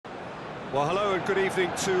Well, hello and good evening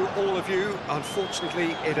to all of you.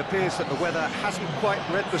 Unfortunately, it appears that the weather hasn't quite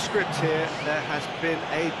read the script here. There has been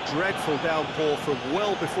a dreadful downpour from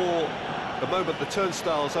well before the moment the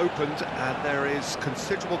turnstiles opened, and there is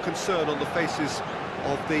considerable concern on the faces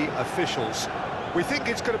of the officials. We think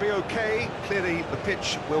it's going to be okay. Clearly, the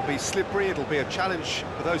pitch will be slippery. It'll be a challenge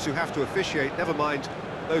for those who have to officiate, never mind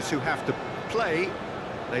those who have to play.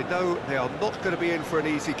 They know they are not going to be in for an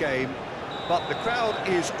easy game. But the crowd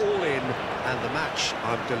is all in, and the match,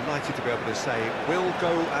 I'm delighted to be able to say, will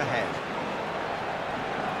go ahead.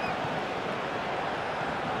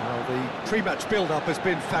 Well, the pre-match build-up has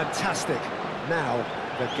been fantastic. Now,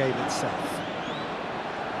 the game itself.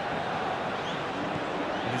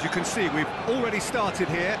 And as you can see, we've already started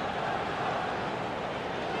here.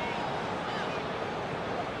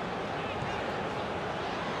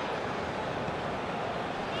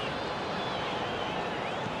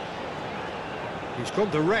 He's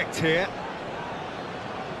gone direct here.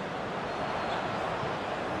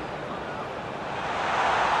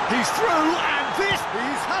 He's through, and this,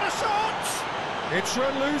 he's had a shot! It's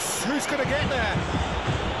run loose, who's going to get there?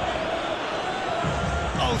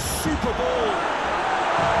 Oh, super ball!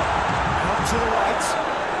 Out to the right,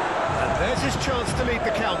 and there's his chance to lead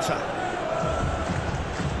the counter.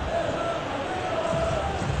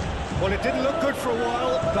 Well, it didn't look good for a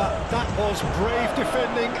while, but that was brave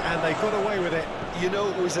defending, and they got away with it. You know,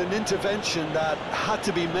 it was an intervention that had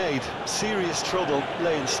to be made. Serious trouble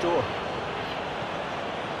lay in store.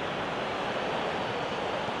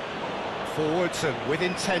 Forwards and with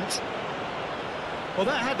intent. Well,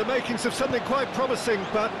 that had the makings of something quite promising,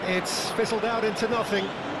 but it's fizzled out into nothing.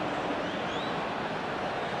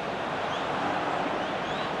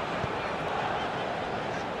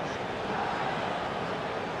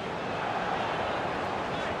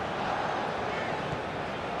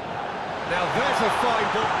 Now there's a fine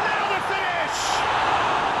ball. Now the finish!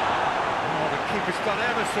 Oh, the keeper's done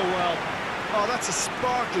ever so well. Oh, that's a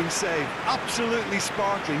sparkling save. Absolutely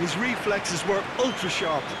sparkling. His reflexes were ultra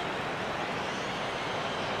sharp.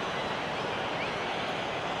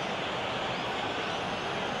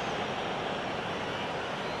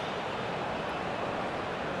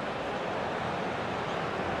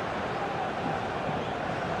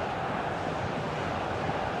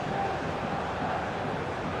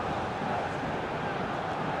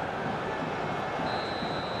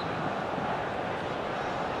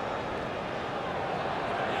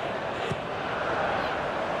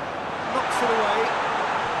 Away.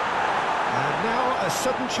 And now a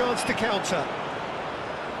sudden chance to counter.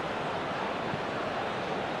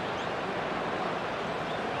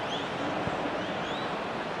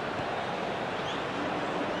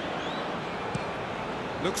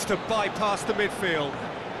 Looks to bypass the midfield.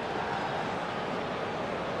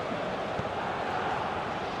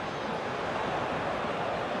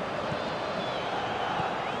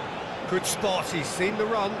 Good spot, he's seen the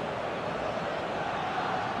run.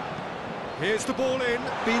 Here's the ball in.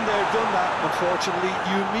 Been there, done that, unfortunately.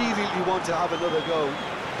 You immediately want to have another go.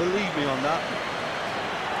 Believe me on that.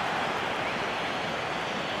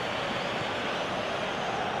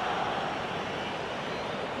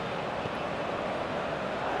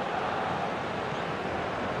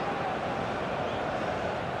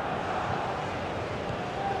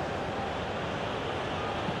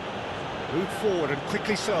 Move forward, and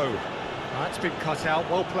quickly so. That's been cut out,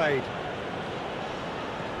 well played.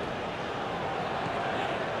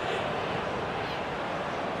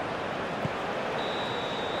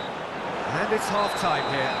 And it's half-time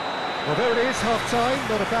here. Well, there it is, half-time.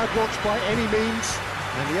 Not a bad watch by any means.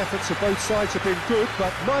 And the efforts of both sides have been good,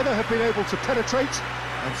 but neither have been able to penetrate.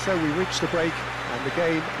 And so we reach the break, and the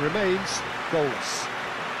game remains goalless.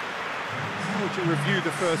 How would you review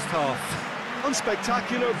the first half?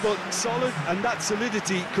 Unspectacular, but solid, and that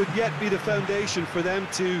solidity could yet be the foundation for them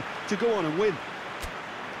to go on and win.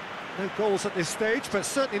 No goals at this stage, but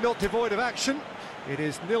certainly not devoid of action. It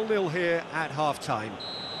is 0-0 here at half-time.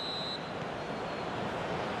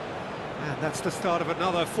 And that's the start of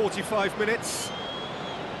another 45 minutes.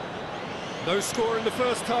 No score in the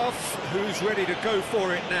first half. Who's ready to go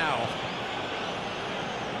for it now?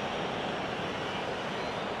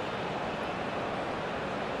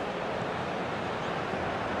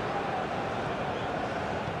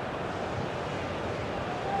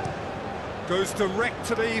 Goes direct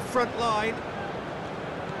to the front line.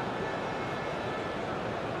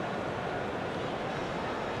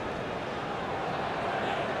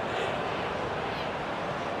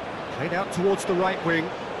 Played out towards the right wing.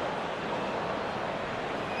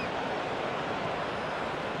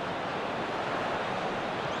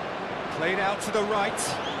 Played out to the right.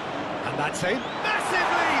 And that's a massive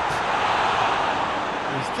leap!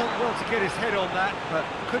 Well, to get his head on that, but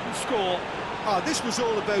couldn't score. Oh, this was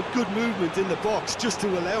all about good movement in the box, just to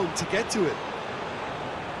allow him to get to it.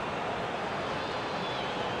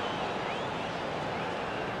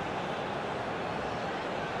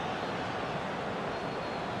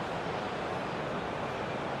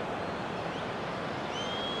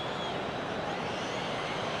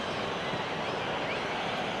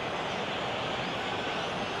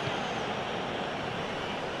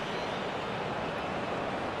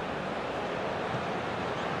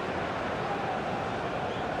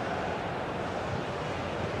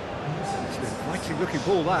 Mighty looking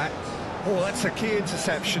ball that. Oh, that's a key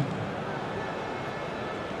interception.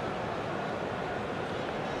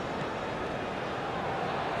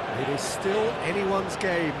 It is still anyone's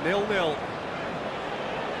game, 0-0.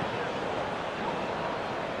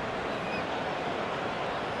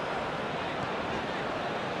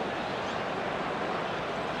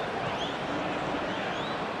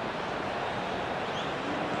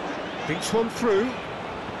 Thinks one through.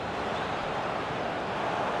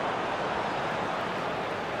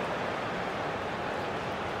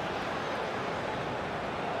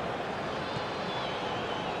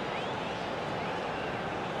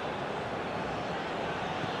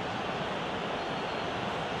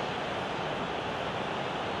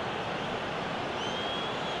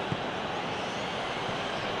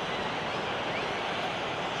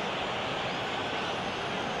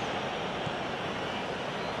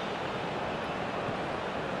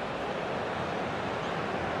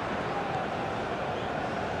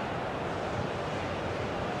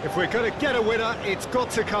 If we're going to get a winner, it's got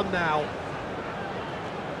to come now.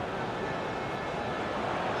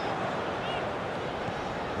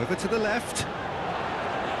 Over to the left.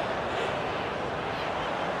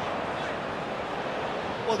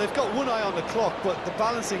 Well, they've got one eye on the clock, but the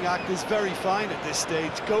balancing act is very fine at this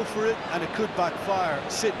stage. Go for it, and it could backfire.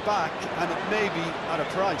 Sit back, and it may be at a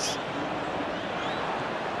price.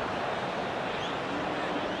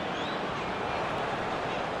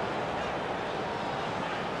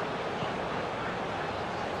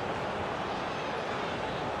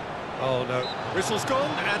 Oh no, whistle's gone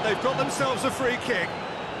and they've got themselves a free kick.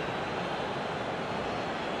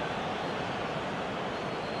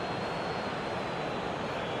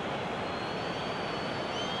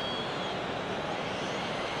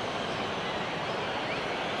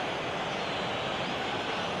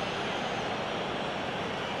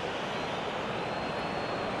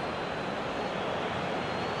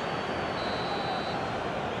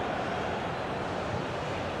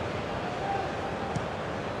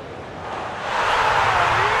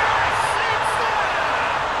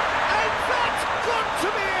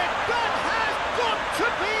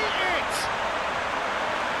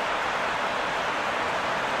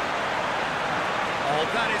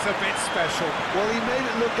 That is a bit special. Well, he made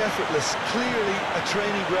it look effortless. Clearly a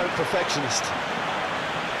training ground perfectionist.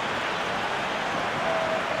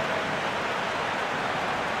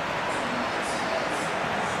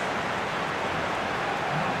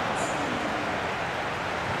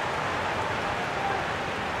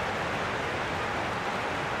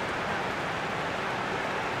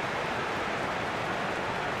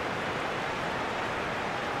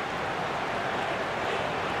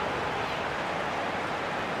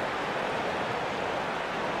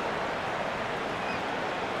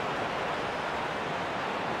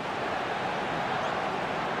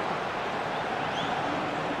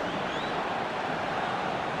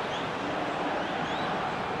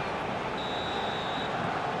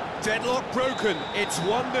 Deadlock broken, it's 1-0.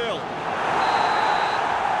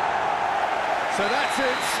 So that's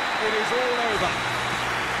it, it is all over.